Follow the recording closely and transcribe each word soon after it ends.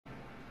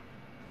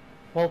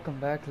Welcome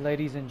back,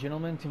 ladies and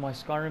gentlemen, to my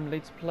Skyrim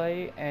Let's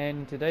Play,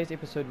 and in today's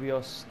episode we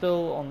are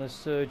still on the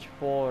search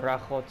for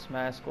Rahgot's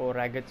mask or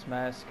Rahgot's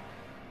mask.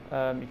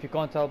 If you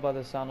can't tell by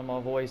the sound of my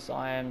voice,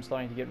 I am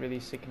starting to get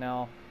really sick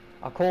now.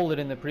 I called it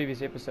in the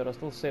previous episode, I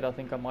still said I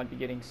think I might be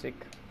getting sick.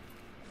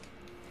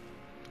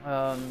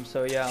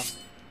 So yeah,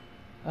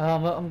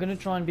 I'm gonna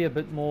try and be a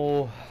bit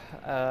more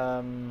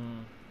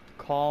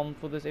calm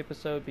for this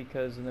episode,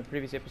 because in the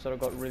previous episode I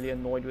got really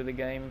annoyed with the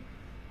game,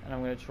 and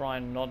I'm gonna try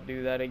and not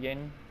do that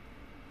again.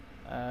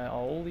 Are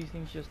all these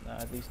things just... no,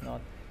 at least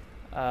not.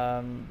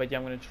 But yeah,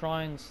 I'm going to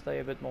try and stay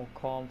a bit more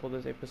calm for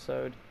this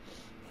episode.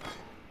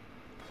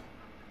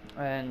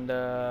 And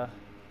yeah,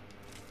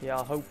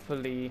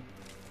 hopefully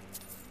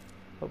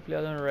I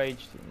don't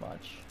rage too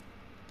much.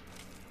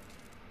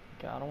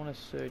 Okay, I don't want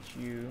to search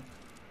you.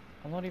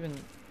 I'm not even...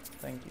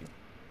 thank you.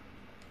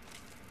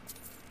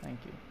 Thank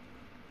you.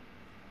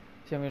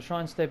 So I'm going to try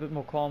and stay a bit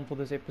more calm for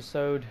this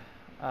episode.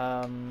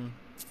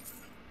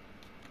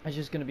 It's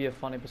just going to be a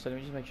fun episode. Let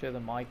me just make sure the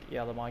mic,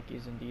 yeah, the mic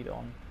is indeed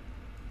on.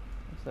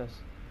 What's this?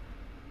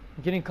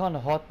 I'm getting kind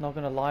of hot, not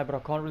going to lie, but I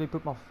can't really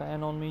put my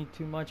fan on me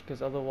too much,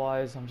 because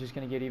otherwise I'm just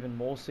going to get even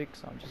more sick.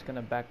 So I'm just going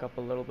to back up a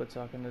little bit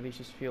so I can at least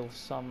just feel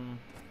some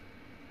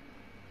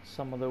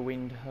of the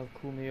wind help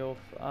cool me off.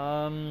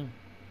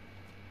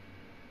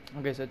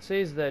 Okay, so it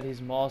says that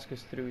his mask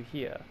is through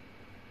here.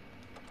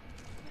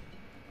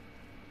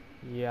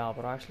 Yeah,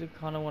 but I actually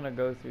kind of want to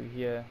go through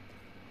here.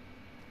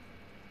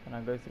 Can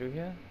I go through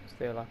here? Is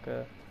there like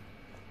a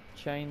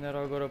chain that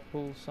I gotta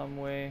pull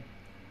somewhere?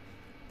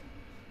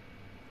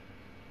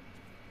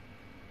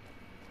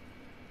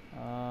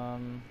 I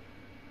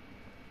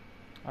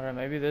don't know,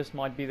 maybe this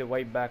might be the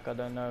way back, I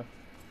don't know.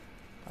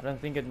 I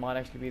don't think it might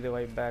actually be the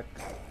way back.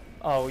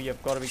 Oh,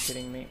 you've gotta be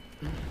kidding me.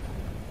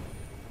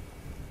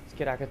 Let's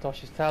get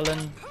Akatosh's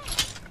Talon.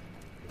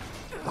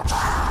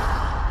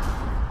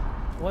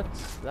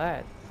 What's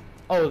that?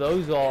 Oh,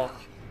 those are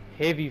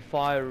heavy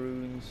fire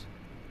runes.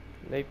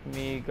 Let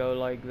me go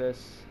like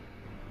this.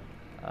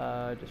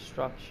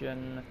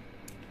 Destruction,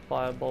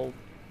 firebolt.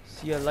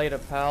 See you later,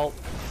 pal.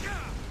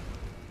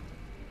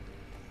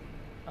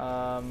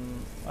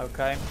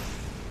 Okay.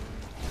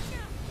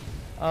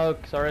 Oh,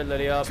 sorry,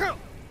 Lydia.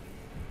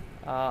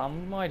 I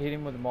might hit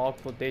him with Mark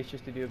for Death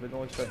just to do a bit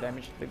more extra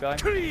damage to the guy.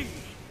 Here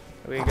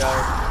we go.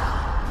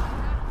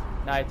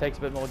 Now he takes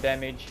a bit more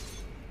damage.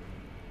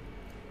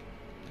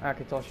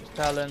 Akatosh's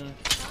Talon.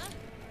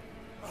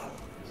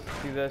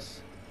 Let's do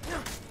this.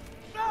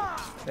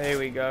 There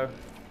we go.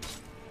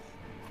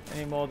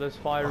 Any more of those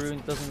fire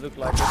runes? Doesn't look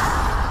like it.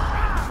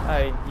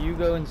 Hey, you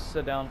go and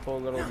sit down for a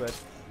little bit.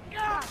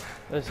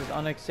 This is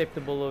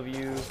unacceptable of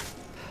you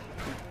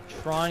to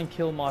try and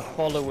kill my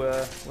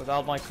follower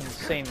without my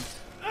consent.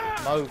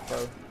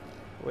 Mofo.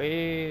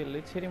 Wait,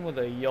 let's hit him with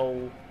a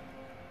yol.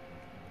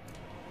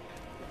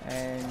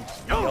 And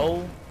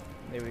yol.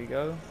 There we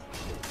go.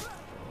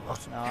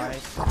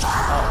 Nice.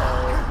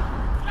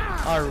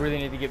 Uh-oh. I really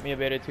need to get me a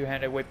better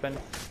two-handed weapon.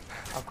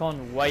 I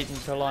can't wait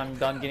until I'm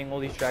done getting all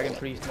these Dragon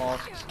Priest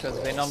masks, because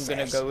then I'm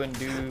gonna go and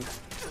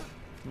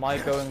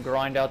might go and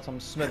grind out some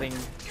smithing.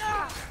 It's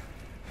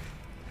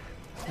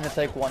gonna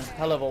take one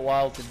hell of a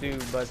while to do,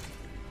 but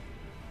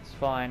it's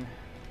fine.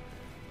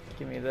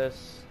 Give me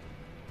this.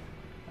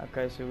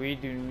 Okay, so we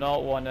do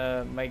not want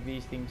to make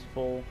these things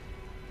full.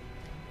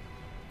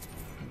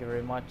 Thank you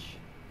very much.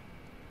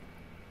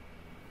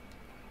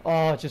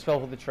 Oh, it just fell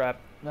for the trap.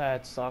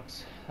 That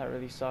sucks. That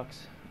really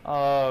sucks.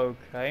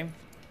 Okay.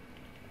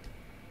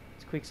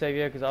 Quick save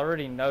here, because I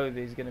already know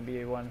there's going to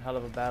be one hell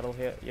of a battle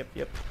here.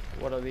 Yep.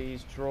 What are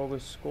these? Draugr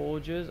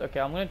Scourges.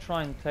 Okay, I'm going to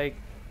try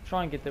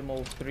and get them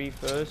all three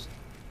first.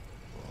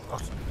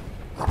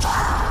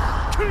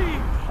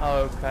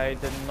 Okay,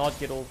 did not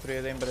get all three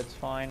of them, but it's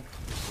fine.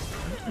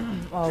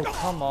 Oh,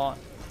 come on.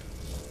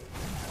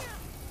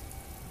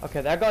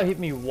 Okay, that guy hit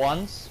me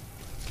once.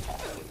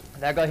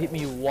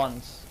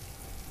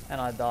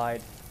 And I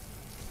died.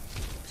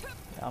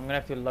 I'm gonna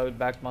have to load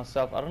back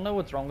myself. I don't know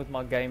what's wrong with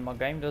my game. My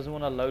game doesn't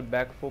want to load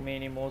back for me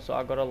anymore, so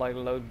I gotta like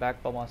load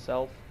back by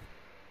myself.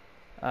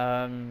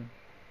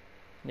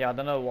 Yeah, I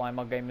don't know why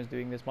my game is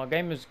doing this. My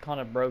game is kind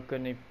of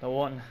broken, if no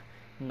one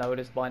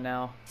noticed by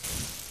now.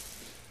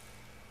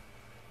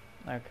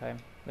 Okay,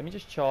 let me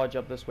just charge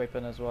up this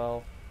weapon as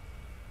well.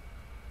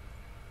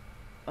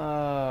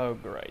 Oh,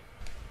 great.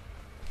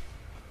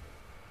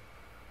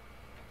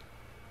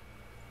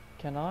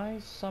 Can I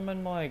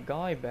summon my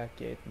guy back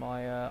yet?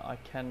 I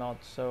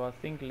cannot, so I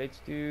think let's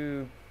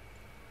do...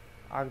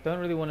 I don't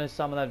really want to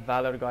summon that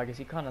Valor guy because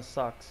he kind of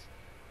sucks.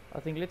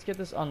 I think let's get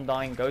this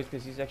Undying Ghost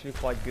because he's actually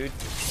quite good.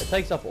 It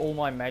takes up all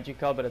my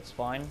magicka, but it's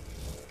fine.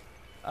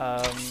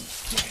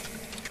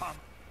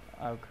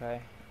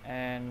 Okay,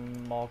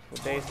 and Mark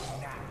for Death.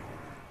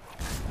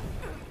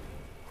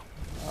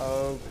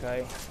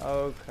 Okay.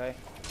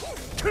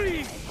 There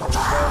we go,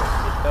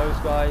 get those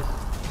guys.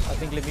 I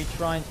think let me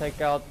try and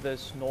take out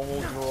this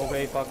normal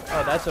Draugr if I...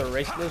 oh, that's a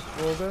restless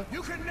Draugr.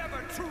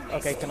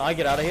 Okay, can I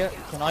get out of here?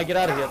 Can I get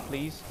out of here,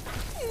 please?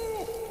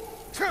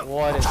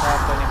 What is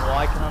happening?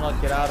 Why can I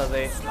not get out of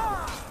there?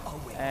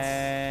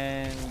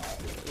 And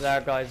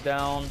that guy's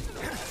down.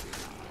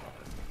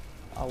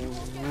 I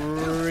would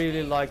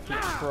really like to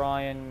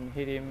try and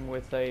hit him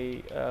with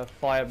a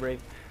fire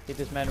breath. Hit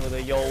this man with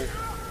a yol.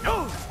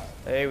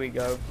 There we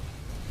go.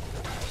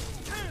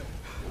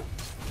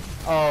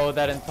 Oh,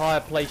 that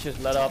entire place just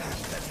lit up.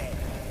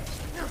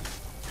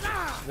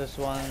 This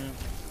one.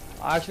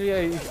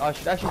 Actually, I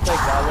should actually take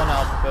that one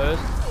out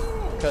first,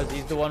 because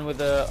he's the one with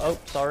the. Oh,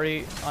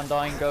 sorry,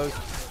 Undying Ghost.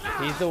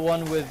 He's the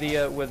one with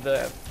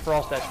the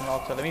frost action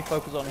rock. So let me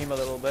focus on him a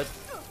little bit.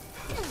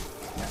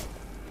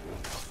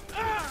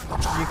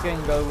 You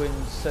can go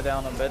and sit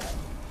down a bit.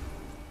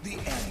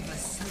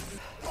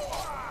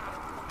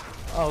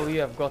 Oh, you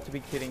have got to be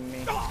kidding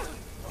me.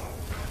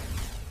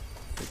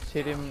 Let's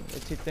hit him.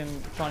 Let's hit them.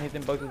 Try and hit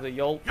them both with a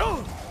Yolk.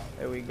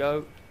 There we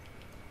go.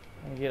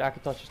 And get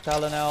Akatosh's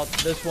Talon out.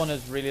 This one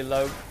is really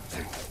low.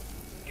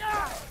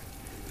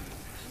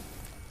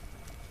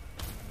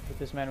 Hit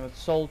this man with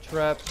Soul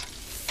Trap.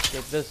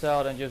 Get this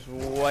out and just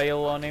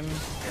wail on him.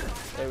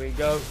 There we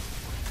go.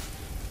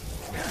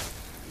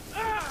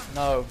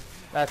 No,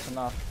 that's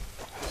enough.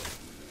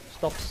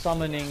 Stop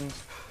summoning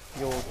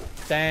your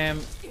damn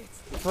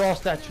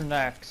Frost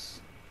Atronax.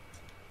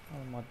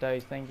 Oh my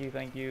days, thank you,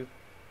 thank you.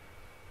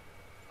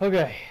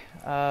 Okay,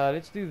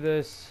 let's do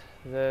this,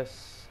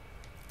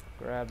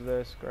 grab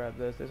this, grab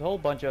this. There's a whole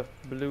bunch of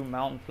blue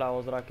mountain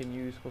flowers that I can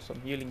use for some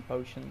healing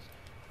potions.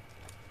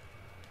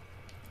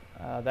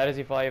 That is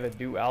if I ever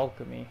do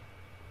alchemy.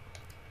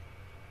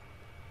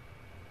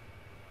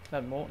 Is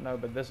that more? No,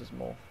 but this is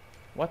more.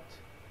 What?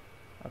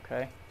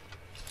 Okay.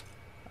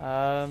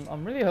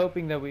 I'm really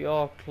hoping that we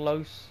are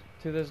close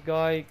to this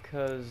guy,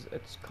 because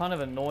it's kind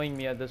of annoying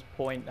me at this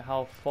point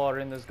how far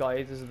in this guy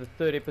is. This is the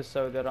third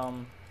episode that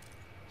I'm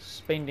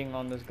spending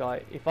on this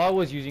guy. If I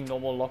was using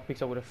normal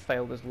lockpicks, I would have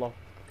failed this lock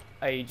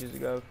ages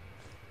ago.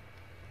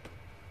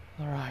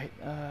 Alright,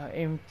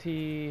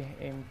 empty,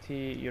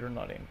 empty, you're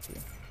not empty.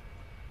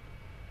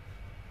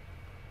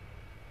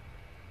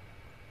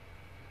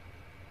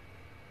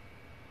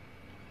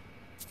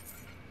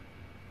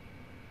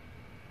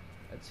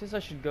 It says I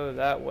should go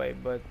that way,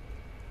 but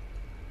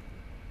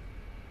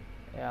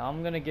yeah,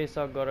 I'm gonna guess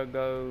I've gotta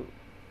go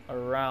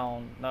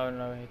around.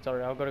 No,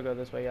 sorry, I've gotta go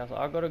this way. Yeah, so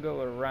I've gotta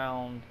go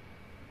around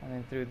and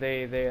then through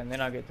there, and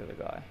then I get to the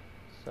guy.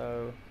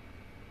 So,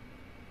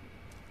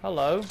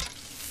 hello.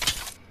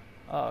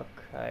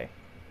 Okay.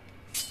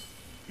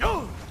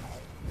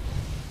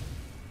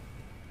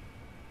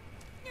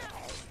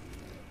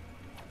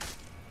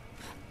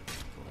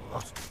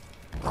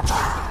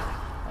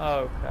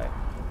 Okay,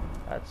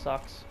 that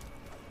sucks.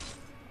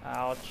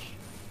 Ouch.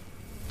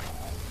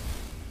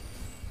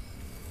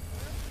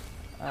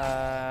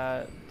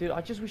 Dude,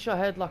 I just wish I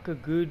had like a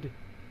good...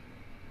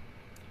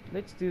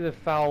 Let's do the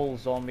foul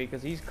zombie,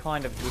 because he's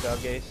kind of good, I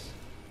guess.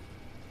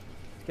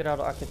 Let's get out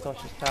of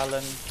Akatosh's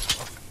Talon.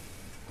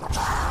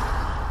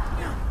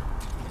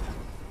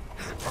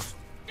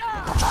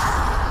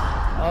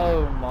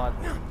 Oh my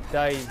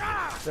days,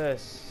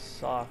 this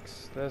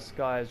sucks. This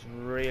guy is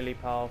really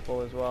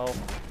powerful as well.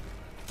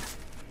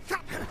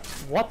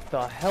 What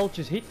the hell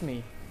just hit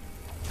me?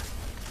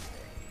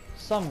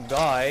 Some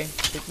guy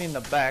hit me in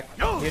the back,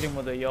 hit him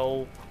with a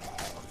yol.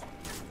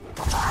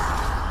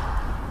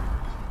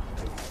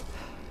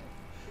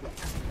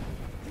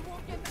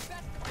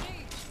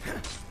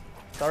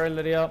 Sorry,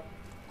 Lydia.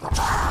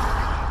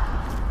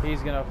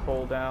 He's gonna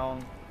fall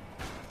down.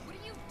 What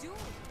are you doing?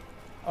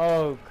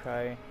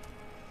 Okay.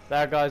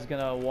 That guy's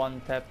gonna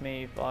one-tap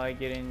me if I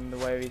get in the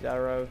way of his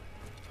arrow.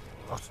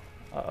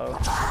 Uh-oh.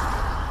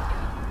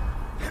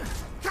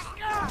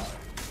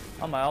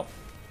 I'm out.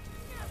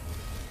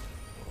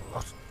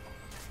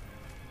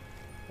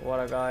 What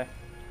a guy.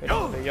 Hit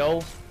him with a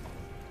yol.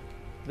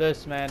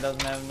 This man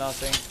doesn't have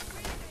nothing.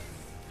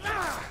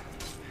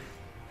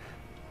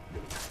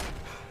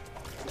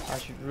 I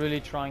should really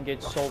try and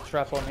get Soul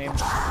Trap on him.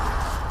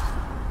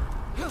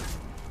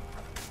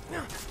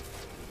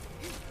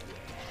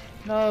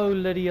 No,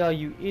 Lydia,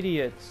 you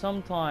idiot.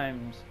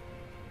 Sometimes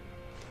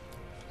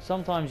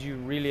you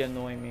really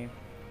annoy me.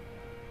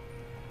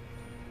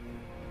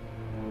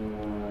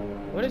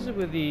 What is it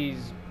with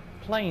these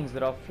planes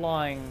that are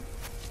flying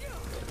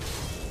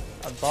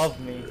above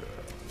me?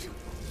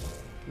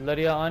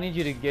 Lydia, I need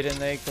you to get in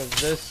there, because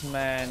this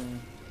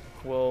man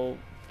will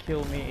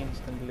kill me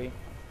instantly.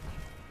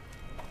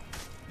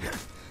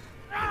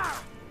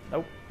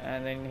 Nope.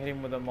 And then hit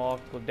him with a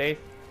mark for death.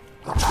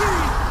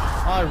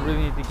 I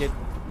really need to get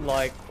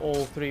like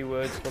all 3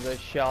 words for this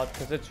shout,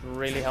 because it's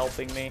really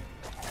helping me.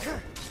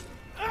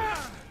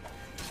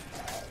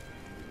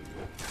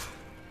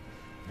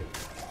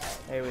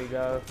 There we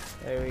go.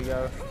 There we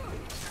go.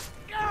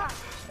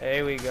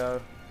 There we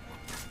go.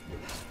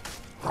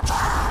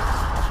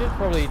 I should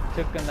probably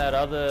taken that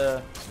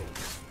other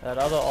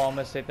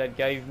armor set that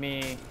gave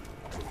me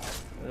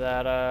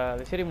that.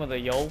 Let's hit him with a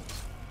yol.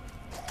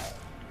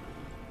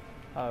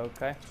 Oh,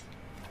 okay.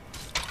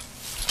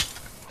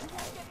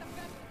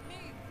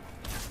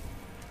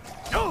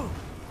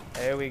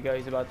 There we go.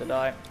 He's about to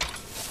die.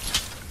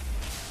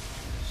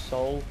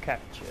 Soul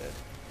captured.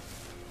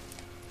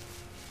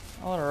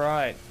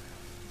 Alright.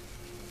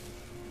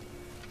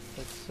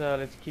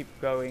 Let's keep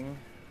going.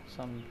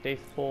 Some death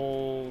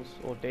balls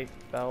or death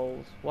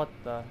bells. What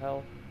the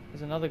hell?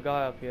 There's another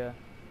guy up here.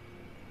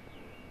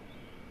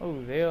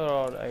 Oh, there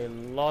are a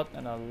lot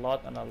and a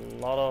lot and a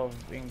lot of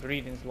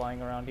ingredients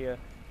lying around here.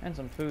 And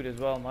some food as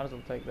well. Might as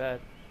well take that.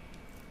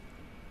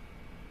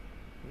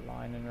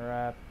 Line and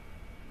wrap.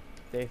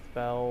 Death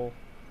bell.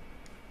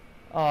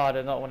 Oh, I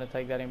did not want to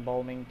take that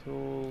embalming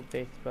tool.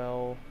 Death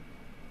bell.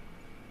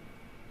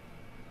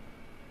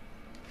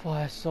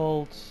 Fire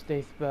salts.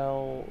 Death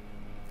bell.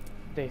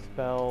 Death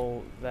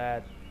bell.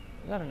 That.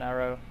 Is that an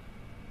arrow?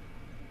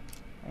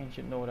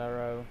 Ancient Nord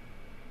arrow.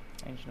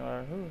 Ancient Nord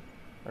arrow. Ooh.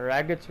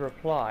 Rahgot's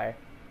reply.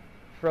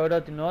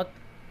 Frodo, do not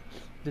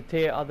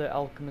deter other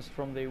alchemists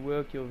from their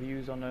work. Your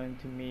views are known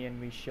to me,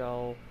 and we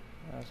shall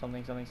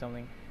something.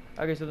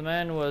 Okay, so the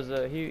man was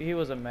he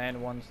was a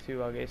man once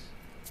too, I guess.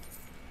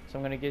 So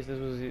I'm gonna guess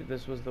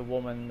this was the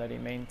woman that he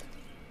meant.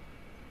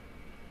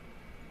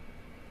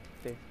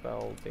 Death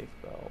bell.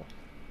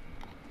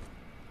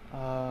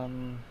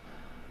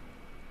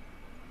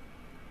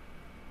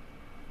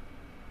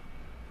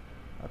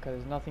 Okay,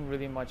 there's nothing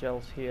really much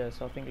else here,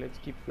 so I think let's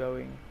keep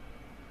going.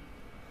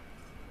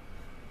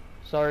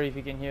 Sorry if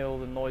you can hear all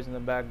the noise in the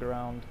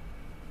background.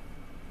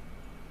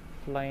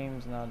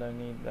 Flames, no, I don't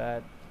need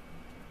that.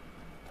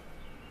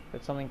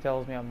 But something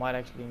tells me I might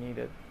actually need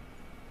it.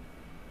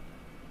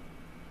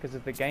 Because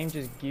if the game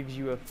just gives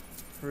you a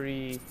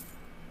free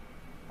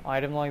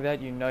item like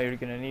that, you know you're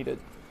gonna need it.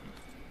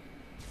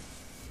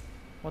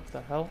 What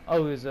the hell?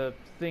 Oh, there's a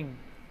thing.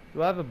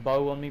 Do I have a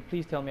bow on me?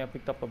 Please tell me I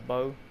picked up a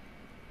bow.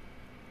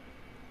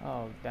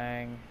 Oh,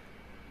 dang.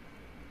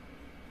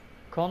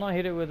 Can't I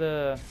hit it with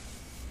a...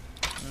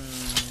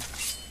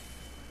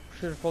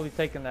 should have probably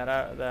taken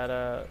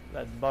that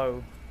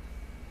bow.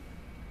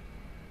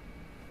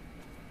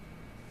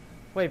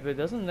 Wait, but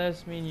doesn't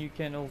this mean you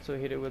can also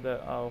hit it with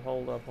a... Oh,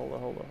 hold up.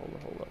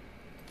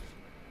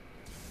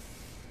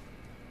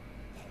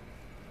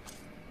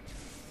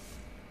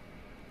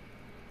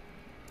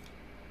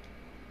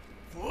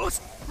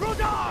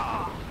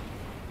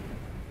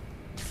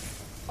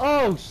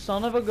 Oh,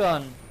 son of a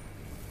gun.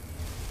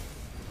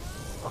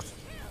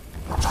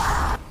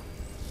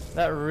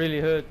 That really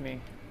hurt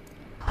me.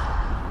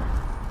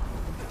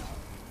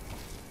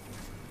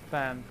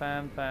 Fam,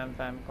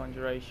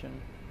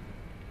 conjuration.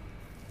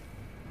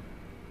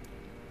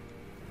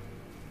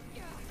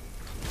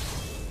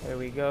 There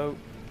we go.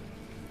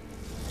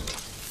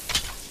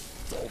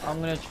 I'm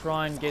gonna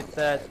try and get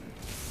that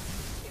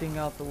thing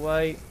out the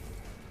way.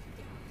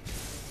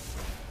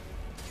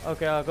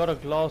 Okay, I got a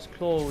glass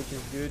claw, which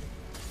is good.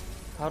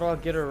 How do I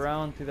get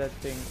around to that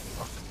thing?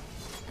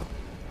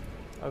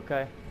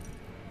 Okay.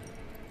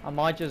 I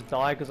might just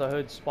die because I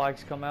heard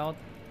spikes come out.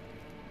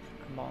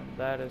 Come on,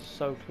 that is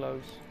so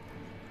close.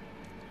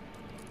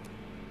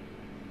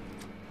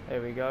 There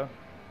we go.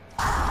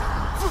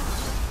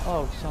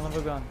 Oh, son of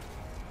a gun.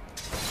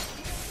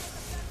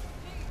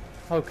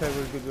 Okay,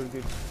 we're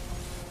good.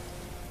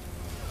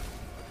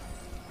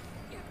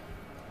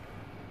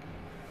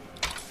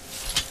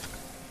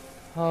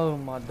 Oh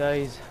my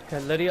days. Okay,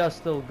 Lydia's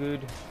still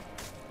good.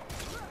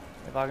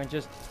 If I can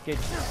just get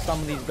some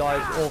of these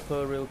guys off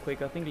her real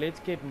quick. I think let's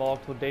get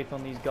marked for death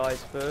on these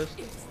guys first.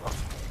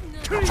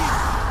 There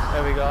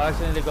we go. I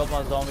accidentally got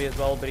my zombie as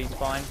well, but he's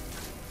fine.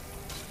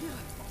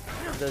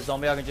 The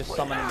zombie I can just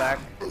summon back.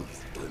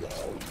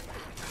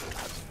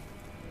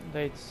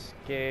 Let's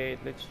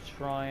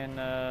try and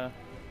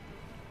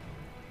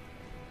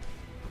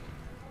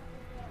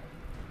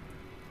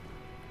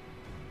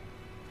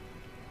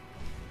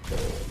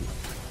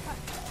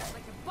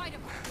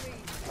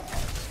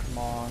come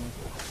on.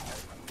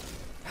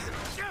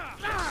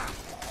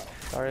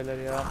 Sorry,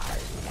 Lydia.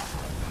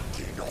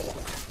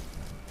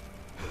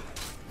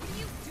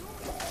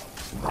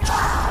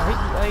 I hit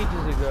you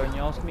ages ago and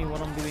you asked me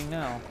what I'm doing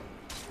now.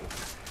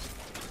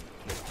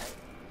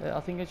 I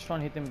think let's try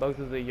and hit them both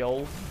with the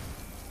Yol.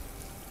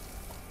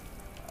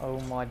 Oh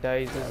my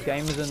days, this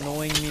game is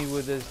annoying me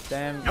with this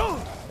damn...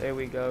 There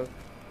we go.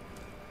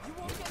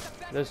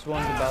 This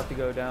one's about to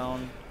go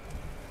down.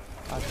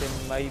 I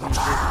can maybe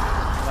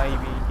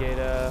get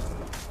a...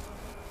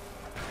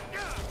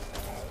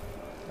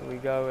 There we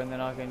go, and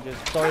then I can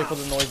just... Sorry for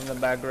the noise in the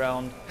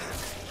background.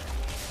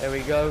 There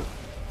we go.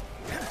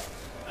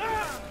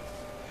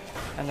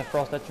 And the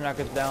frost atronach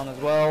is down as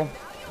well.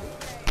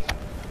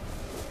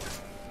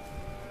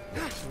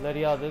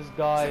 Lydia, this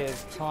guy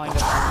is kind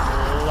of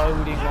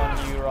unloading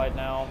on you right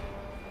now.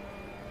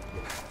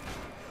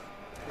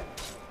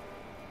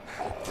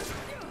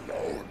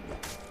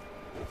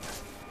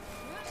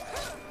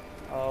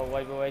 Oh,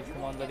 wait,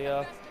 come on,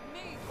 Lydia.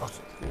 Let's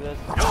do this.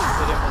 Hit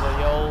him with a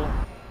Yol.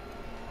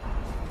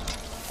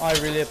 I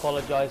really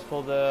apologize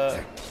for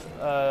the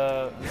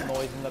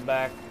noise in the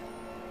back.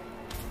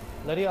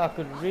 Lydia, I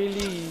could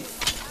really...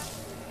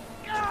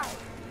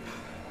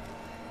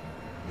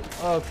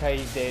 Okay,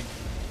 he's dead.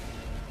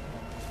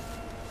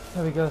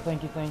 There we go,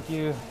 thank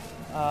you.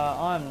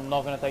 I'm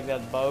not gonna take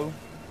that bow.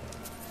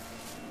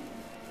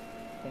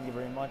 Thank you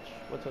very much.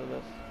 What's all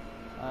this?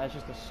 It's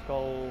just a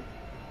skull.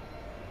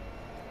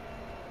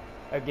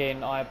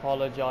 Again, I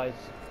apologize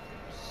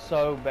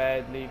so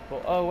badly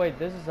for... Oh wait,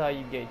 this is how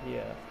you get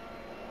here.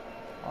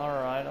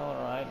 Alright,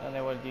 alright. And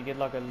then what, do you get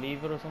like a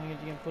lever or something that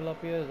you can pull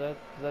up here? Is that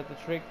the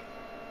trick?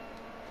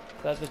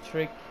 Is that the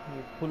trick?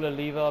 You pull a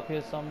lever up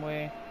here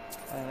somewhere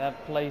and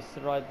that place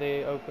right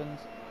there opens.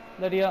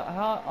 Lydia,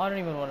 how... I don't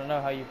even want to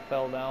know how you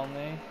fell down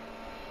there.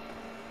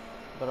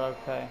 But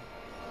okay.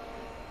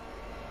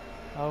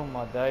 Oh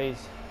my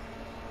days.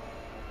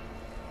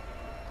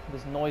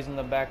 This noise in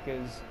the back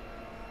is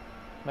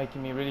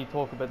making me really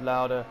talk a bit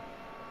louder.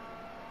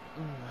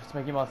 It's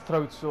making my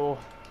throat sore.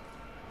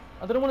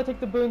 I don't want to take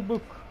the burnt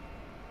book.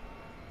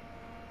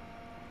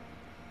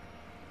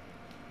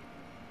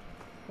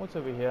 What's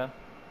over here?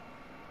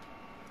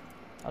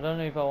 I don't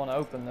know if I want to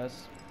open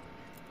this.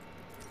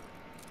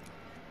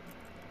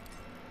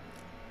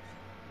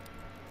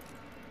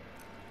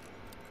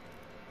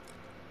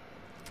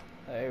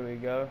 There we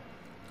go.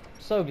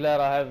 So glad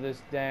I have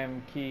this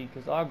damn key,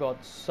 because I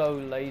got so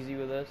lazy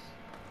with this.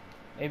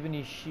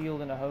 Ebony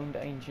shield and a honed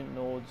ancient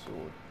Nord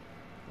sword.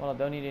 Well, I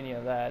don't need any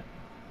of that.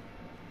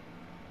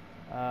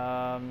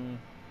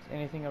 Is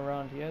anything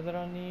around here that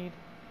I need?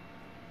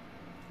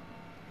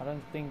 I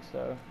don't think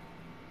so.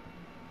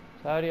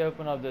 So how do you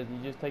open up this? You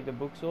just take the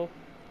books off?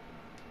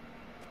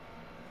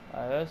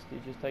 Yes, you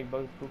just take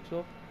both books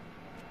off?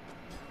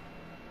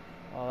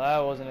 Well, that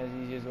wasn't as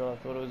easy as what I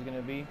thought it was going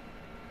to be.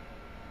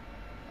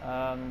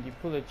 You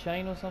pull a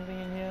chain or something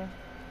in here?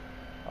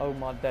 Oh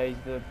my days,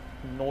 the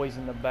noise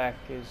in the back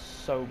is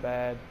so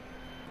bad.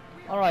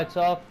 Alright,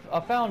 so I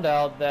found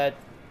out that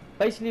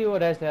basically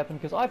what has to happen,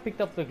 because I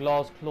picked up the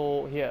glass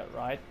claw here,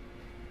 right?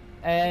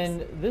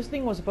 And this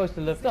thing was supposed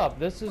to lift up.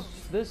 This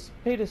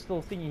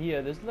pedestal thing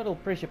here, this little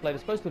pressure plate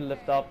is supposed to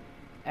lift up,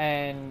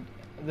 and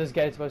this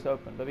gate's supposed to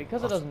open. But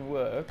because it doesn't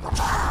work,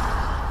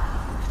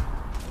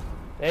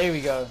 there we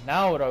go.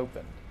 Now it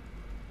opened.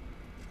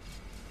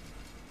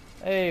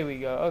 There we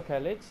go. Okay,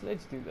 let's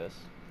do this.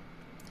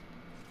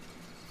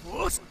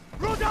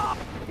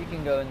 You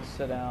can go and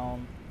sit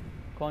down.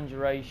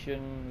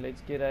 Conjuration. Let's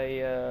get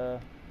a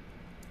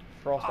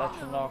frost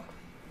action knock.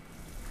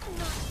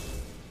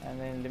 And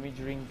then let me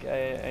drink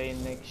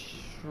an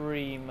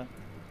extreme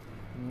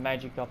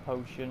magica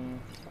potion.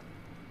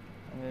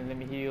 And then let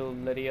me heal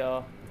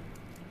Lydia.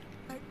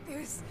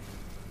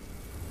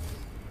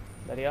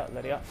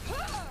 Lydia.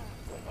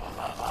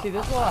 See,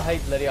 this is why I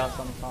hate Lydia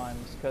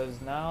sometimes, because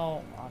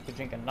now I have to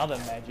drink another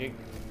magic.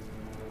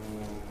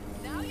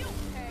 Now you'll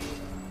pay.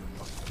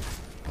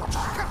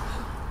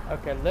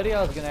 Okay,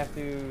 Lydia is gonna have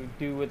to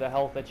do with the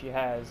health that she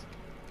has.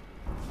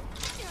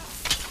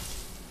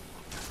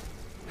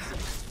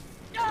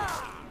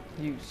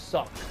 You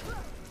suck.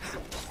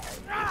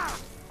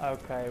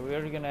 Okay,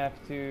 we're gonna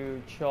have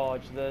to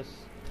charge this.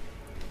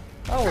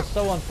 That was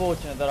so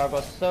unfortunate that I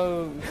got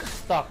so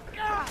stuck.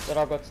 That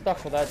I got stuck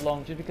for that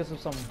long just because of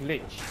some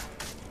glitch.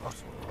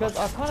 Because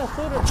I kind of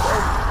thought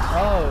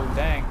oh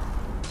dang.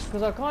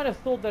 Because I kind of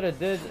thought that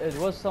it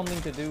was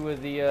something to do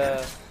with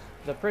the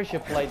pressure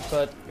plate,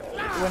 but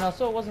when I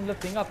saw it wasn't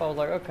lifting up, I was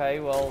like, okay,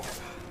 well.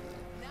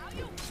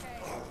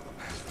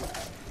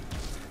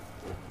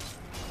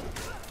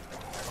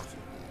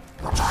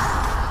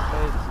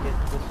 Let's get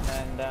this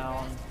man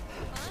down.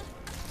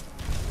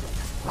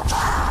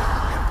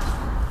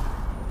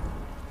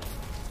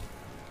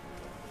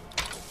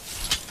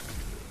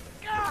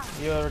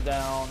 You're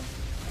down.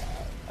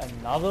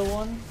 Another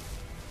one?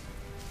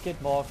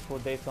 Get marked for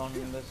death on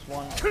this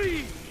one.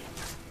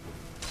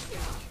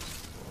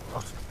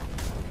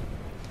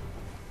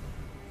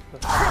 The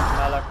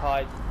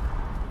Malachite.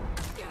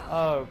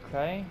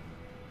 Okay.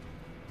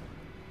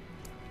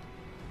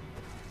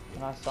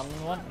 Can I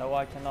summon one? No,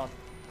 I cannot.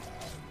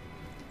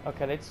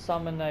 Okay, let's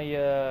summon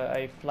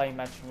a flame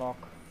action lock.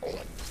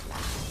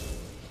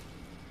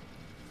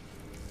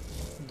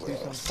 Do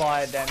some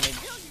fire damage.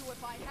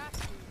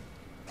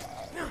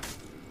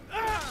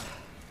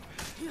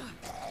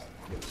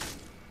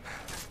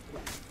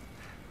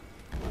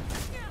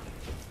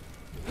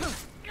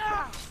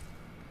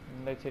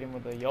 Let's hit him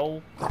with a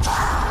yol.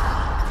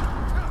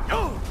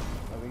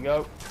 There we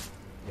go.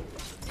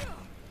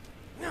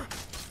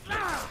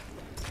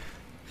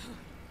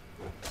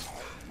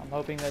 I'm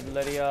hoping that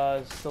Lydia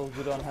is still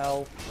good on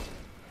health.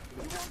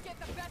 You won't get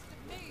the best of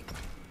me.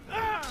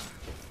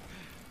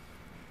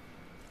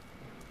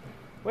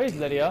 Where's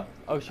Lydia?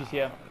 Oh, she's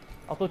here.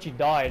 I thought she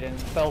died and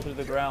fell to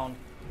the ground.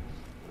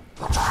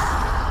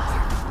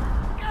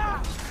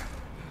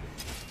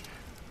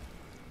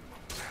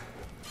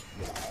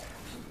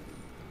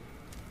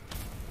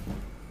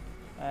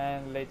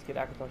 And let's get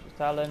Akatosh's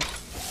talent.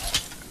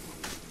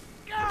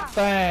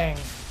 Bang!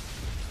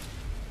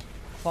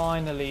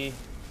 Finally.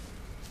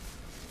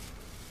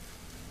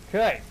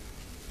 Okay.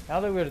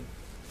 Now that we're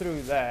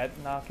through that,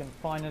 now I can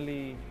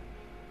finally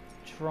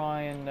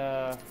try and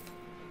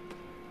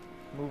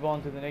move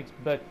on to the next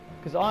bit.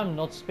 Because I'm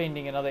not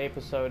spending another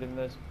episode in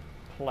this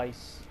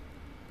place.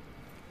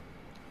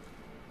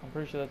 I'm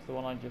pretty sure that's the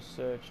one I just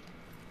searched.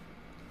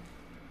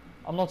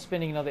 I'm not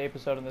spending another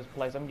episode in this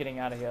place. I'm getting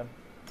out of here.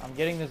 I'm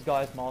getting this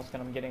guy's mask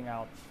and I'm getting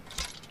out.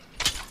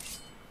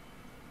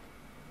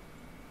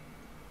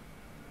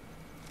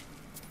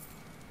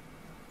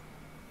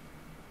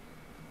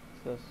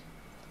 What's this?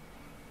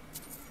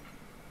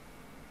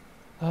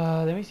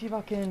 Let me see if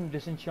I can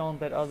disenchant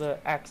that other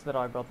axe that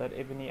I got, that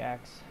ebony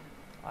axe.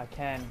 I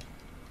can.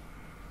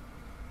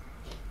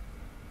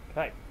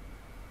 Okay.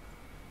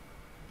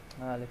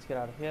 Let's get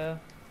out of here.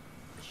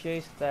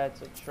 Chest,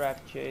 that's a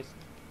trap chest.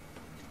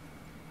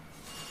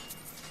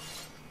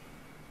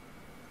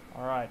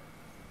 Alright.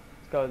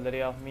 Let's go,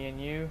 Lydia. Me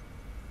and you.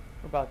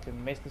 We're about to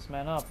mess this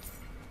man up.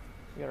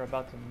 We are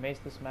about to mess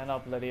this man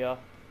up, Lydia.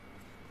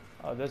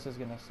 Oh, this is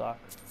gonna suck.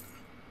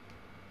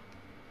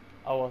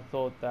 Oh, I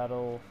thought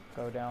that'll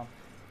go down.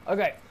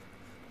 Okay.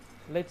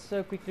 Let's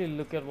quickly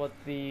look at what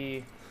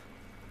the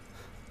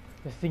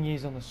thing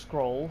is on the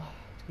scroll.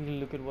 Let's quickly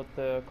look at what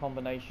the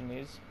combination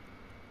is.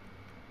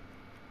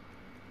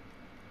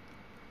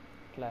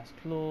 Glass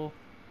claw.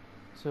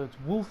 So it's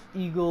wolf,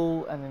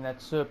 eagle, and then that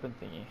serpent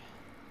thingy.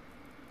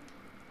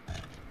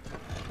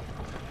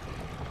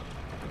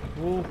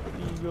 Wolf,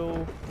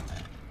 eagle.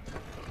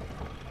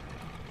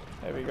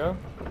 There we go.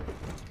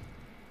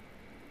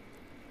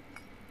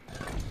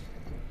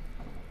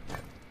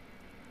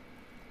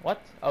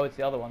 What? Oh, it's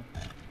the other one.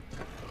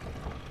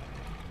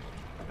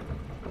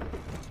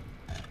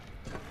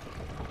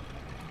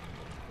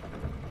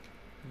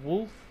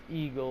 Wolf,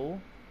 eagle.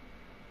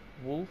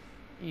 Wolf,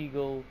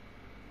 eagle.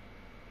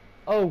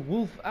 Oh,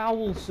 wolf,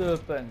 owl,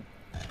 serpent.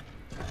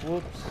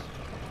 Whoops.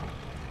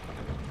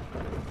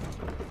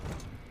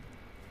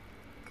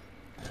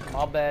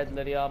 My bad,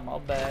 Lydia, my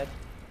bad.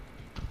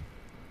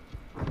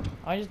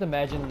 I just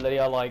imagine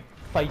Lydia like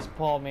face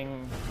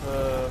palming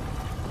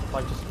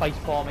like just face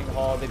palming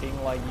hard, they're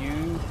being like,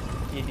 you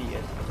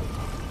idiot.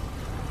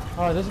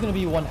 Alright, this is gonna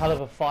be one hell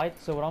of a fight,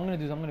 so what I'm gonna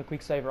do is I'm gonna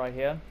quick save right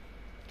here.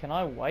 Can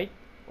I wait?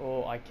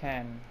 Or I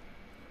can.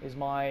 Is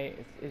my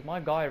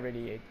guy ready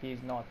yet?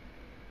 He's not.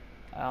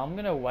 I'm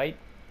gonna wait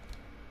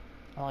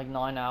like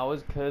 9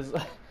 hours because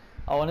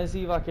I want to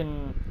see if I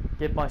can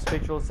get my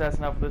spectral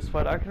assassin out for this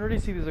fight. I can already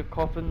see there's a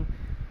coffin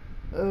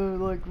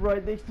like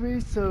right next to me,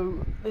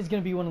 so there's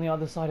gonna be one on the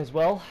other side as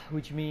well,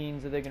 which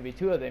means that there are gonna be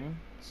two of them.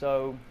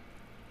 So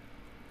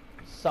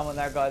summon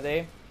that guy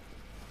there.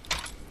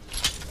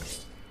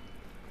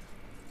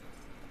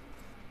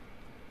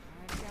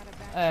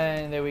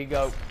 And there we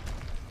go.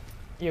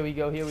 Here we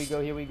go, here we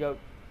go, here we go.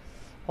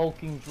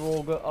 Hulking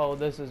Draugr. Oh,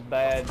 this is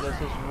bad. This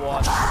is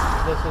one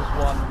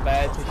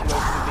bad situation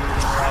to be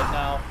in right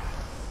now.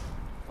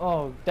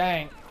 Oh,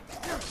 dang.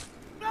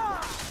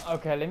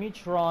 Okay, let me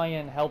try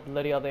and help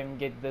Lydia then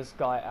get this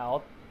guy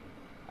out.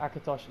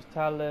 Akatosh's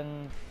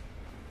Talon.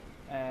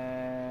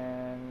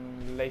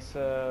 And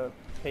Laser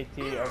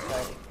Petty.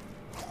 Okay.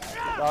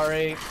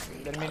 Sorry,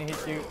 didn't mean to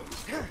hit you.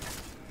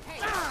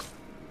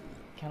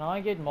 Can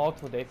I get marked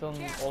for death on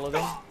all of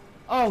them?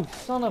 Oh,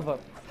 son of a...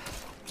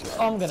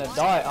 I'm gonna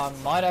die. I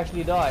might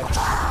actually die.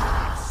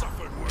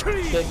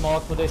 Get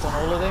marked for death on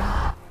all of them.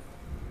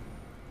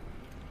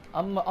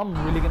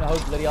 I'm really gonna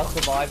hope Lydia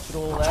survives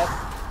through all that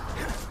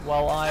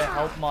while I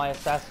help my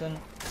assassin.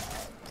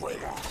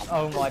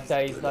 Oh my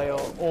days, they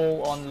are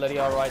all on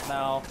Lydia right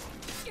now.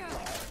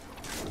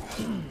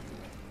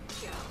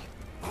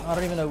 I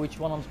don't even know which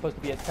one I'm supposed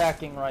to be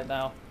attacking right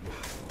now.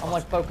 I'm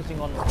like focusing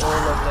on all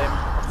of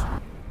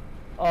them.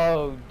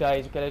 Oh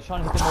days, okay, they're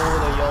trying to hit them all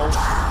with a yell.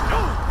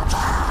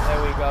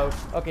 There we go.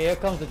 Okay, here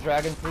comes the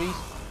Dragon Priest.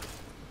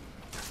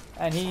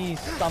 And he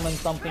summoned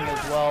something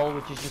as well,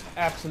 which is just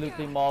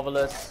absolutely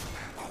marvelous.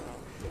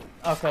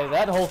 Okay,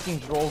 that Hulking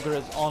Draugr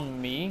is on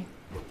me.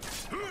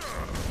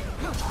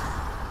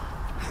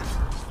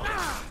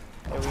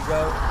 There we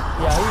go.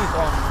 Yeah, he's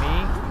on me.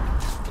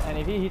 And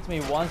if he hits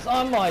me once,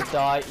 I might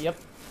die. Yep.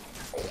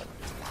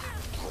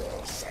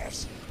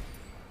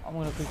 I'm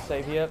gonna quick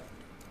save here.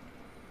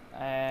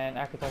 And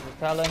Akatosh's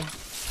Talon.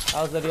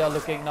 How's Lydia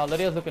looking? No,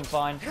 Lydia's looking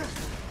fine.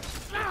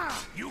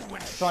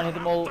 Try and hit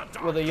them all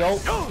with a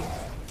yolt.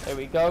 There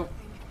we go.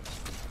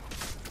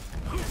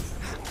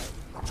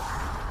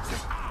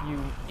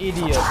 You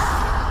idiot.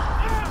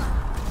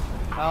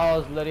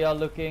 How's Lydia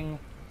looking?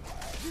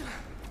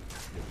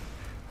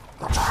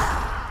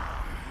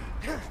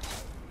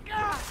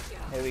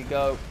 Here we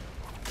go.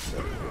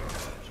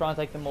 Try and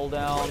take them all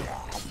down.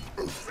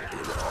 There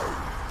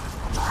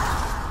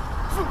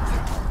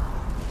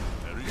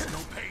is no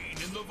pain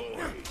in the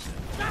void.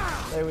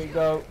 There we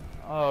go.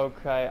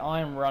 Okay,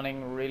 I'm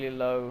running really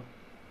low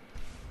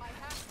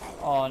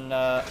on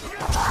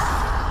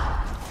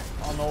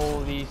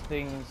all these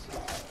things.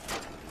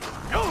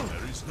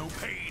 There is no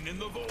pain in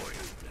the void.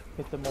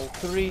 Hit them all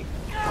three.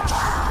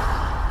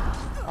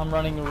 I'm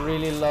running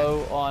really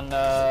low on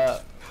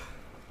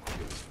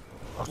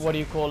what do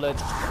you call it?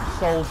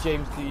 Soul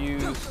gems to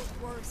use.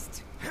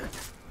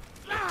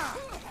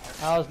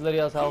 How's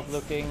Lydia's health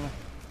looking?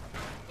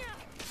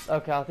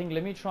 Okay, I think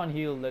let me try and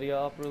heal Lydia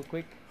up real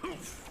quick. I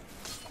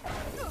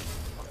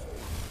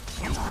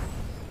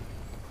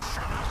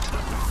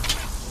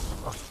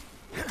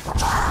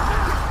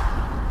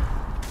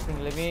think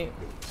let me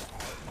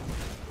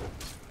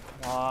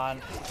Come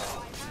on.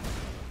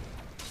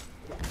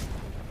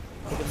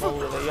 Hit him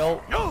over the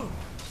ult.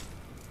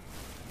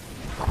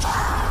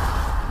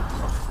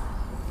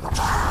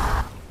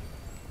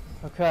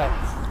 Okay.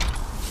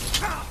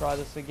 Try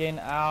this again.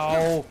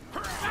 Ow.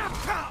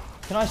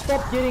 Can I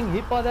stop getting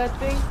hit by that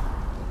thing?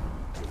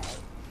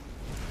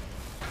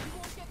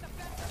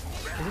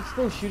 Is it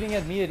still shooting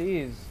at me? It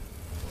is.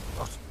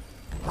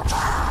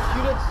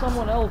 Shoot at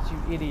someone else,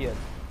 you idiot.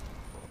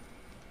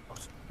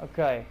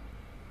 Okay.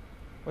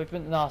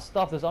 Weapon. Nah,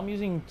 stuff this. I'm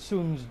using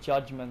Tsun's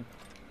Judgment.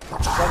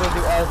 It's not gonna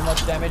do as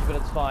much damage, but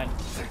it's fine.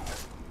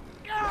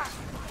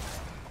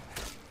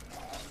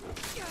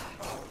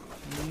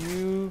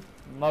 You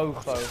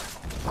mofo.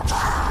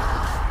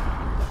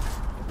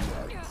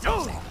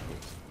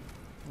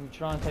 I'm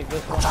trying to take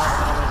this one out, and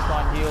then I'm gonna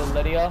try and heal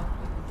Lydia.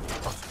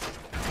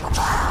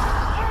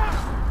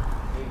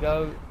 There we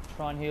go.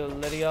 Try and heal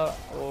Lydia,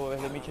 or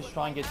let me just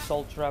try and get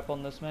Soul Trap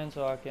on this man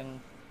so I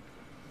can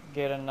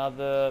get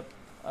another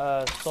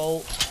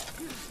soul.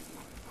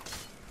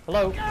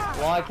 Hello?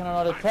 Why can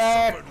I not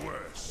attack?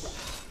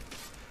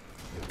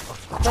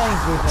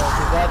 Thank goodness,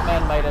 if that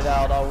man made it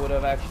out, I would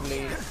have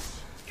actually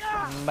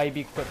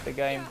maybe quit the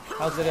game.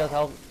 How's Lydia's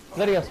health?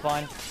 Lydia's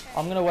fine.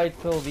 I'm gonna wait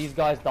till these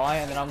guys die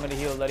and then I'm gonna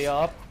heal Lydia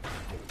up.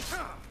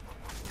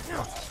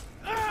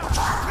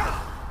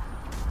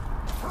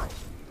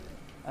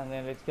 And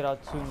then let's get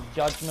out Tsun's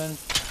Judgment.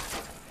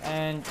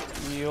 And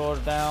you're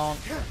down.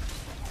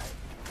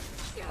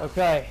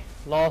 Okay,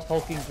 last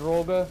hulking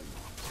Rahgot.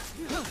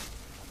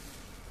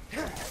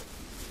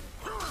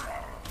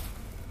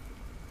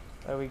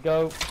 There we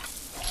go.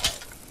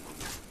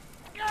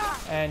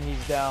 And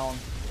he's down.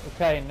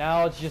 Okay,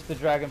 now it's just the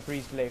Dragon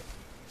Priest left.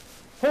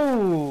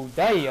 Oh,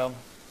 damn.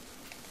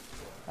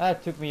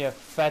 That took me a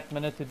fat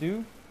minute to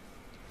do.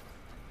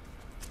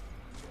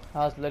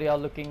 How's Lydia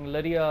looking?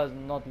 Lydia is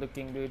not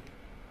looking good.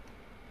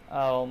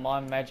 Oh,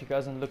 my Magicka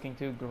isn't looking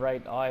too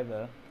great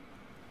either.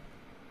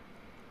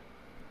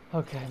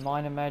 Okay,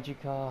 minor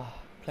Magicka,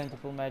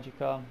 plentiful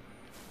Magicka.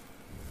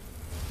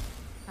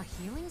 A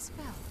healing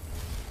spell?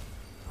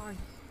 Are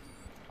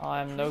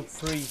I'm no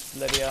priest,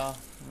 Lydia.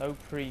 No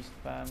priest,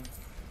 fam.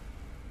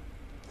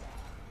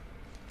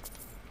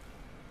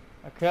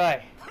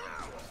 Okay.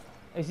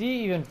 Is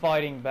he even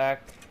fighting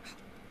back?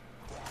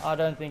 I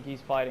don't think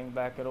he's fighting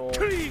back at all.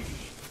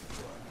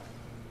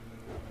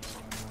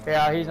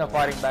 Yeah, he's not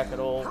fighting back at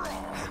all.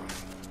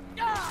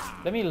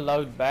 Let me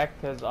load back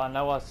because I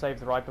know I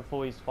saved right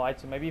before his fight.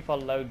 So maybe if I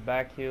load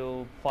back,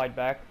 he'll fight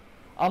back.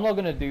 I'm not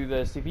gonna do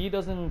this. If he's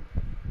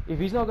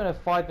not gonna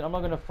fight, then I'm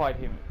not gonna fight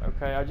him.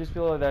 Okay, I just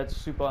feel like that's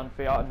super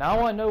unfair.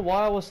 Now I know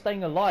why I was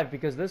staying alive,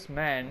 because this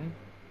man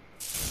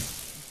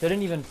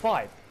didn't even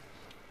fight.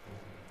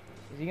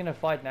 Is he gonna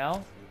fight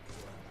now?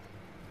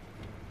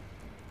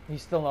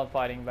 He's still not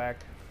fighting back.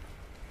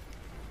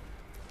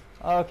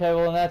 Okay,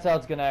 well that's how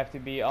it's gonna have to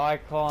be. I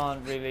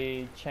can't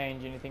really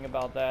change anything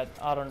about that.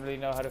 I don't really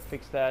know how to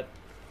fix that.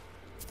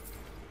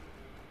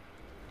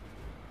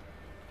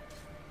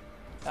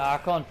 I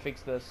can't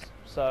fix this,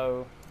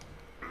 so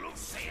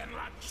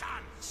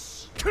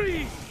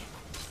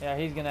yeah,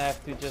 he's gonna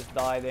have to just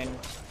die then.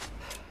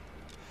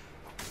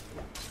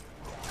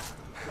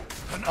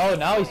 Oh,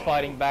 now he's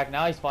fighting back.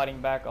 Now he's fighting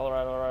back.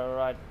 Alright, alright,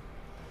 alright.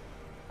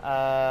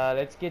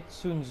 Let's get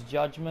Tsun's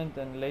Judgment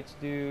and let's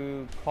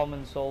do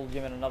Common Soul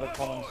Gem and another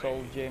Common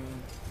Soul Gem.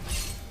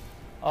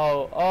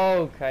 Oh,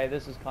 okay,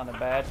 this is kind of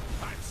bad.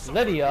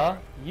 Lydia,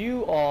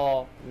 you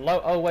are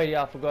low. Oh wait,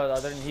 yeah, I forgot.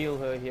 I didn't heal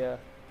her here.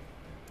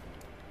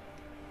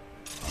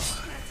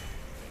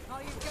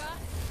 all you got?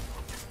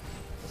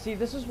 See,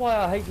 this is why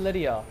I hate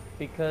Lydia,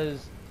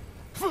 because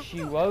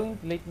she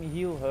won't let me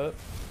heal her,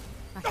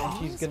 and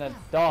she's gonna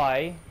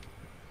die.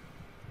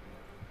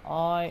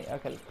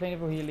 Okay,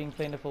 plentiful healing,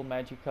 plentiful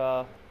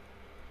Magicka,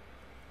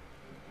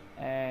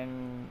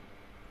 and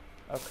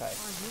okay.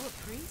 Are you a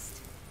priest?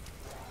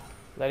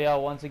 Lydia,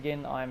 once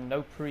again, I'm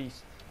no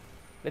priest.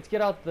 Let's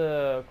get out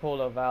the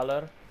Call of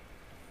Valor.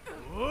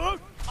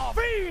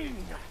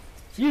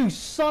 You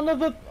son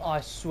of a...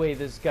 I swear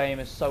this game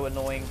is so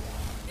annoying.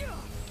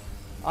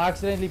 I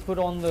accidentally put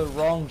on the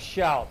wrong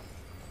shout.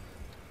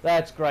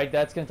 That's great.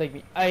 That's going to take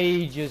me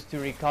ages to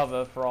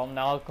recover from.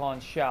 Now I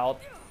can't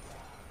shout.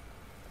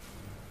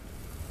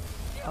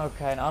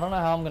 Okay, and I don't know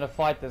how I'm going to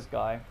fight this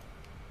guy.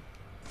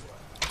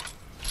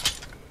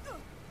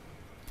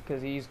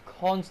 Because he's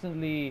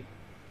constantly...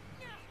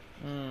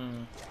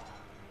 And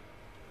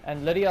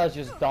Lydia is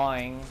just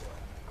dying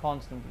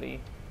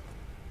constantly.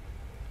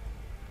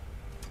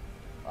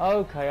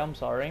 Okay, I'm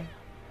sorry.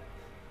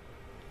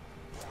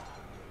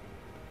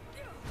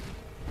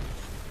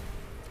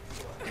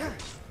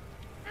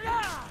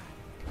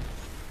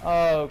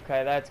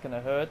 Okay, that's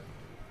gonna hurt.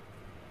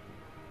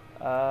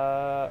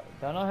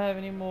 Don't I have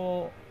any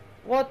more?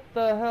 What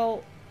the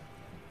hell?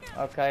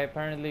 Okay,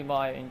 apparently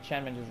my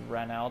enchantment just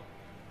ran out.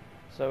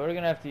 So we're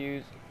gonna have to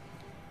use...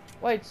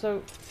 Wait,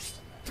 so...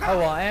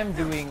 Oh, I am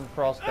doing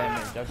frost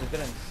damage. I just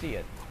didn't see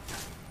it.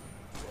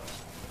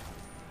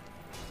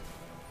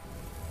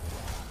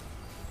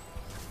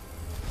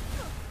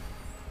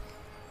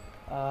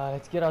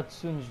 Let's get out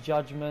Sun's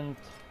Judgment.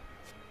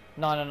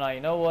 No, no, no, you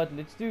know what?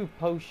 Let's do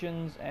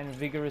Potions and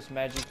Vigorous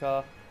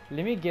Magicka.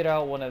 Let me get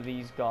out one of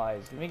these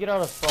guys. Let me get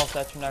out a Frost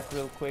Atronach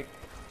real quick.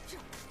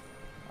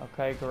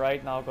 Okay,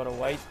 great. Now I've got to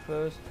wait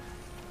first.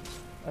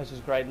 This is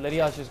great.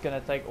 Lydia's just going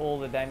to take all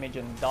the damage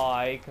and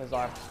die. Because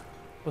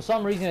for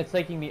some reason it's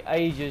taking me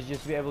ages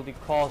just to be able to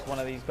cast one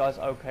of these guys.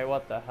 Okay,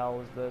 what the hell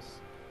is this?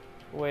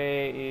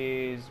 Where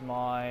is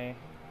my... I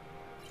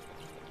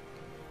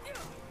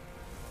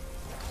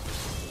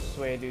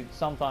swear, dude.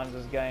 Sometimes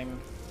this game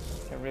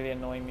can really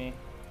annoy me.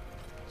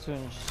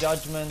 Sun's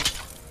Judgment.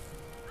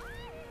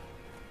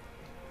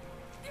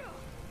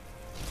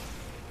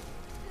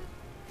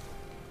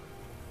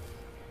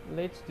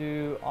 Let's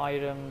do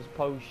items,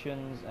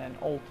 potions, and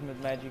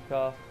ultimate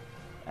magicka.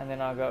 And then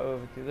I'll go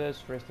over to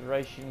this.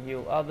 Restoration,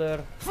 heal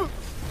other.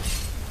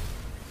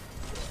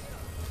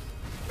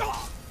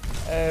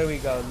 There we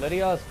go.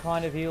 Lydia's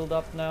kind of healed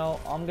up now.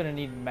 I'm gonna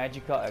need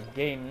magicka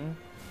again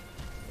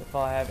if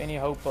I have any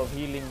hope of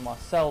healing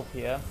myself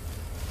here.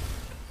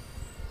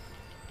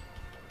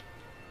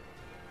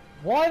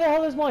 Why the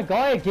hell is my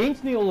guy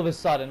against me all of a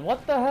sudden?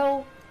 What the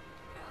hell?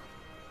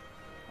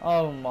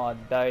 Oh my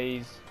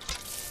days.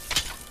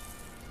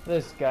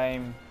 This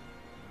game.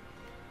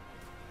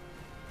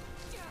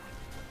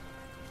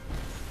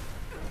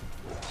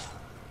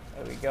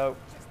 There we go.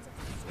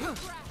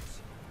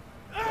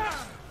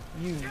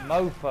 You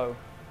mofo.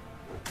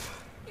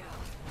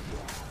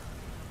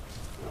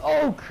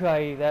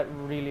 Okay, that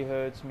really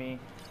hurts me.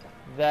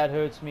 That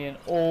hurts me in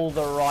all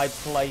the right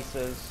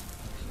places.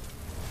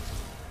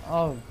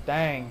 Oh,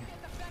 dang.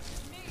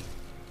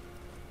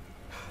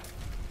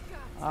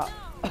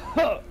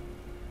 Oh,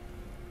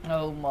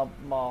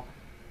 my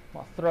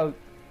throat.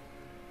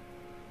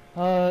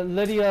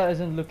 Lydia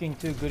isn't looking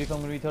too good, if I'm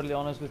going to be totally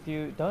honest with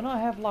you. Don't I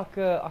have like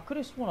a... I could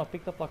have sworn I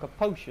picked up like a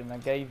potion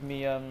that gave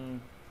me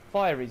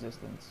fire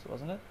resistance,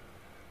 wasn't it?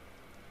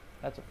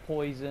 That's a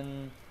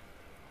poison.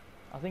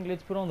 I think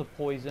let's put on the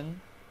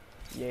poison.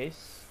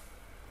 Yes.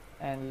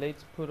 And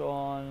let's put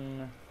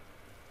on...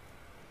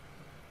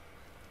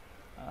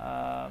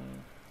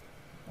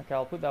 okay,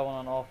 I'll put that one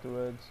on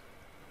afterwards.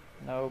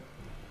 Nope.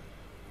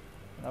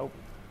 Nope.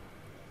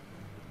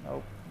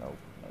 Nope, nope,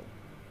 nope.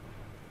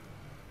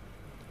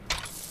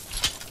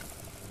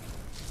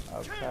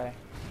 Okay.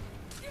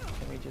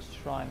 Let me just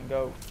try and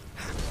go.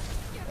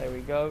 There we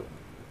go.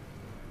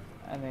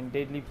 And then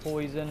deadly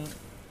poison.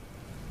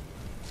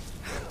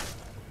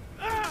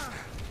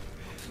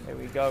 There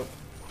we go.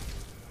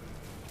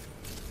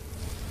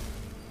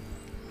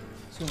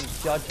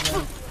 Sun's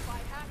Judgment.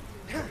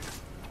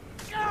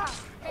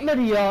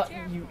 Lydia,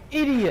 you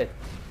idiot!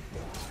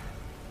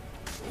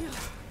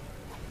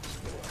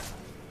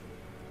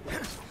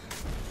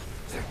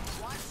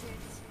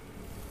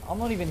 I'm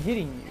not even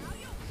hitting you.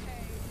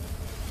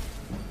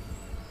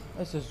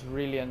 This is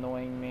really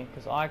annoying me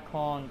because I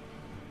can't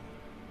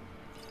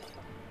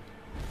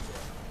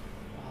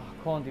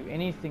do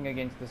anything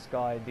against this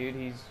guy, dude.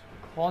 He's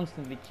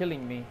constantly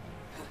killing me.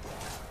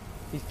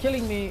 He's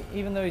killing me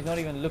even though he's not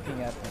even looking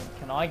at me.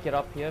 Can I get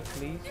up here,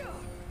 please?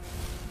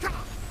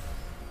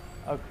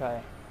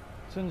 Okay.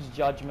 Sun's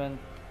Judgment.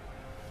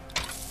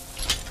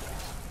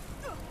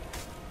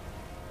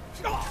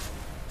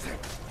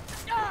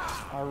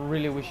 I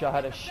really wish I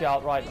had a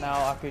shout right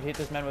now. I could hit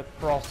this man with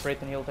Frost Breath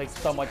and he'll take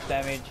so much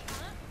damage.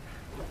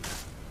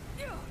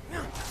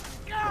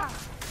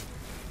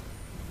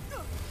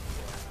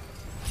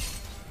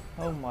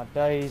 Oh my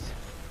days.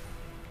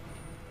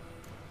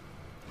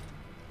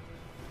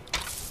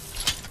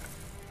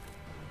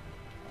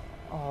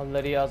 Oh,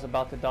 Lydia's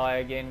about to die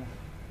again.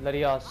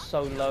 Lydia's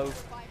so low.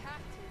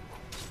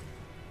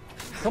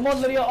 Come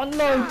on, Lydia,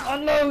 unload!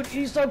 Unload!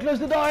 He's so close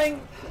to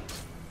dying!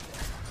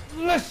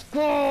 Let's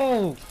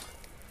go!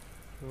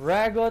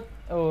 Rahgot,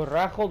 or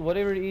Rahgot,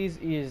 whatever it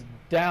is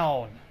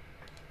down.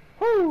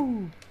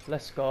 Woo!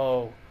 Let's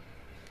go.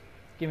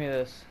 Give me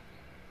this.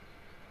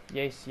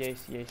 Yes,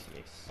 yes, yes,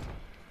 yes.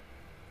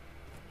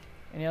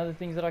 Any other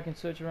things that I can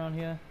search around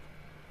here?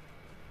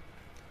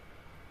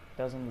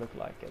 Doesn't look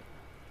like it.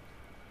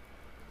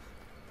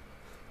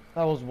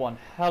 That was one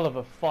hell of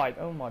a fight.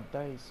 Oh my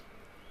days.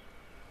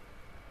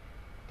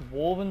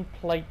 Dwarven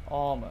plate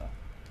armor.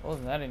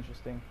 Wasn't that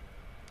interesting?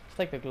 Let's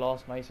take the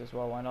glass mace as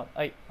well, why not?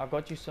 Hey, I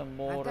got you some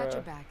more... I've got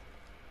your back.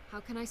 How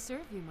can I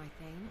serve you, my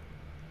thane?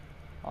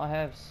 I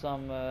have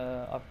some,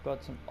 I've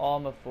got some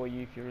armor for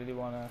you if you really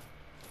wanna...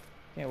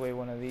 You can wear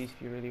one of these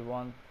if you really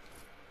want.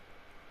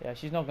 Yeah,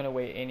 she's not gonna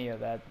wear any of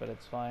that, but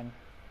it's fine.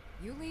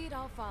 You lead,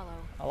 I'll follow.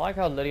 I like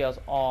how Lydia's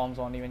arms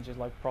aren't even just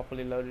like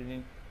properly loaded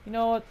in. You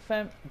know what,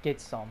 fam?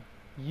 Get some.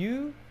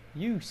 You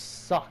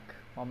suck,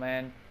 my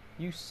man.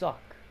 You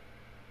suck.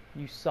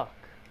 You suck.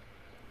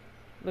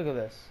 Look at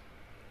this.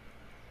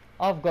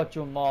 I've got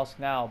your mask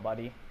now,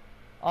 buddy.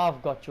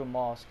 I've got your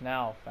mask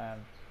now, fam.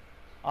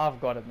 I've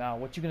got it now.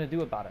 What you gonna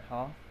do about it,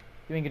 huh?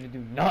 You ain't gonna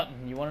do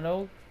nothing. You wanna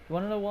know? You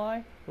wanna know why?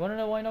 You wanna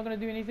know why you're not gonna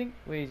do anything?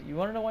 Wait, you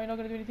wanna know why you're not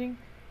gonna do anything?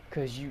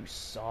 Cause you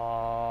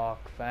suck,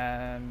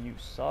 fam. You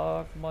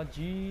suck, my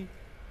G.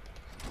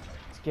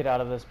 Let's get out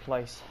of this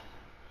place.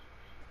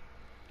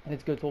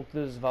 Let's go talk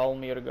to this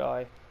Valmir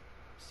guy.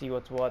 See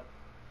what's what.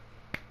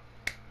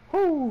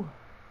 Whoo!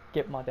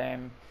 Get my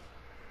damn...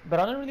 But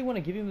I don't really want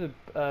to give him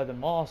the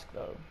mask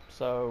though,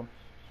 so...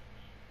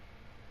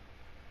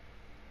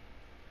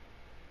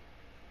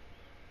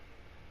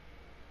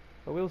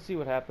 But we'll see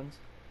what happens.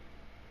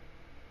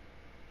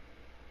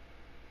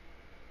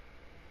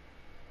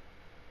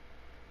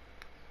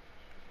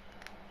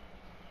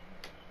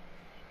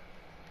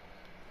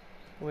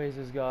 Where's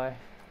this guy?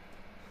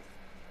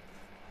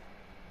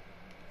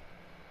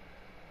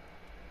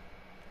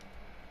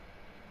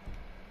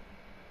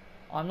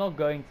 I'm not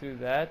going through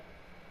that.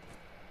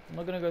 I'm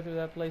not gonna go through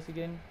that place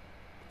again.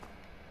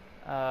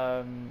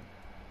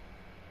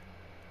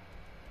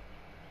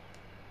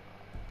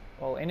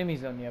 Well,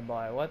 enemies are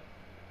nearby. What?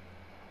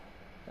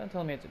 Don't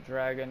tell me it's a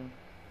dragon.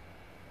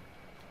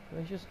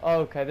 Let's just...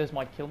 Oh, okay, this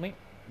might kill me.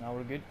 Now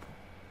we're good.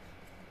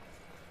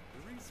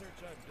 The research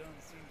I've done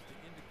seems to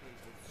indicate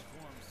that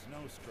Storm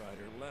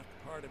Snowstrider left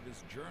part of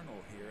his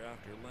journal here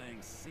after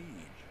laying siege.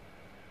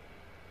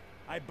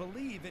 I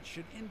believe it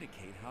should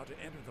indicate how to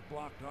enter the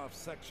blocked-off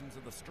sections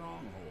of the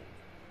stronghold.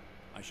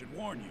 I should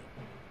warn you,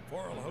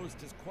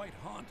 Foralhost is quite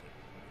haunted.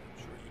 I'm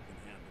sure you can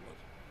handle it.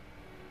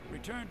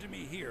 Return to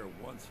me here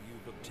once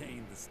you've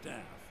obtained the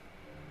staff.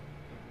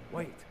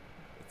 Wait,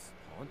 it's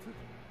haunted?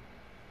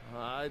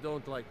 I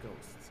don't like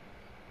ghosts.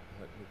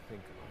 Let me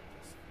think about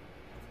this.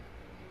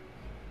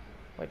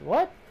 Wait,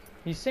 what?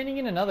 He's sending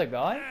in another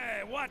guy?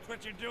 Hey, watch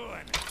what you're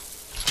doing!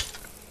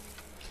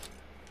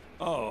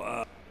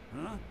 Oh,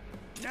 huh?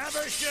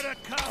 Never should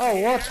have come Oh,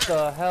 here. what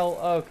the hell?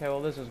 Okay,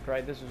 well this is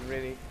great. This is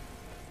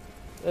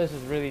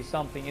really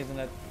something, isn't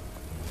it?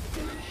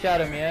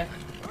 Shadowmere,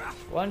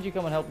 why don't you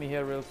come and help me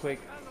here real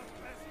quick?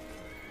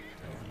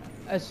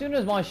 As soon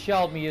as my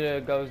shout meter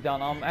goes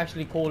down, I'm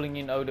actually calling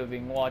in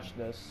Odoving. Watch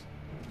this.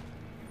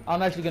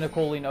 I'm actually gonna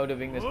call in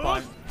Odoving this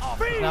time.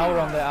 Now we're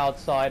on the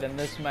outside, and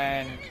this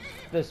man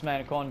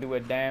can't do a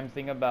damn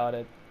thing about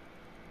it.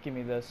 Give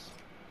me this.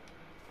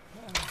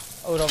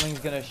 Odoving's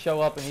gonna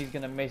show up and he's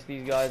gonna mess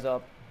these guys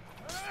up.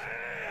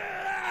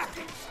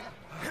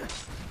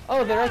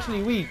 Oh, they're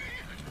actually weak.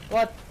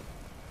 What?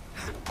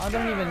 I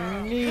don't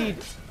even need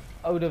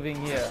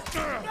Odoving here.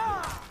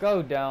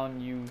 Go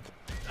down, you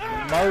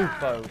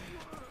mofo.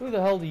 Who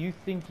the hell do you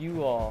think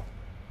you are?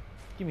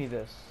 Give me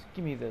this.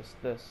 Give me this,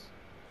 this,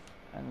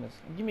 and this.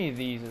 Give me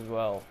these as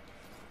well.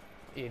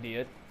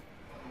 Idiot.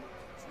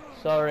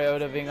 Sorry,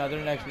 Odoving, I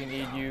didn't actually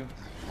need you.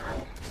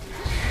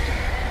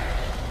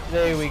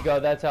 There we go,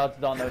 that's how it's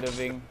done,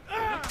 Odoving.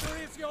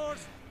 Victory is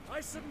yours.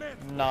 I submit.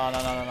 No.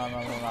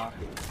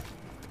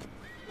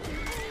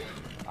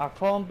 I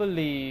can't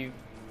believe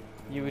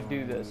you would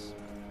do this.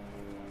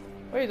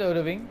 Where's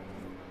Odoving?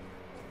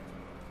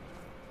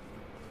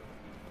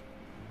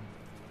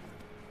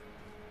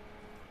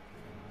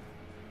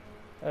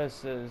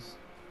 This is...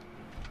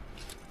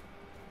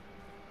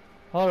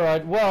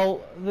 Alright,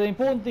 well, the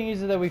important thing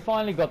is that we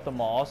finally got the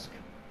mask.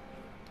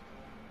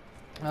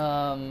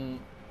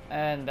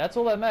 And that's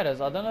all that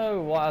matters. I don't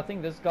know why. I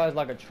think this guy's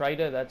like a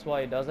traitor. That's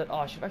why he does it. Oh,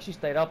 I should have actually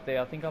stayed up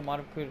there. I think I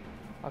could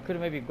have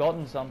maybe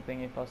gotten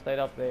something if I stayed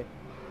up there.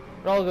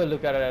 But I'll go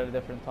look at it at a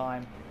different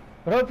time.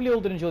 But hopefully you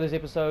all did enjoy this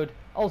episode.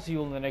 I'll see you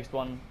all in the next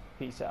one.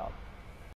 Peace out.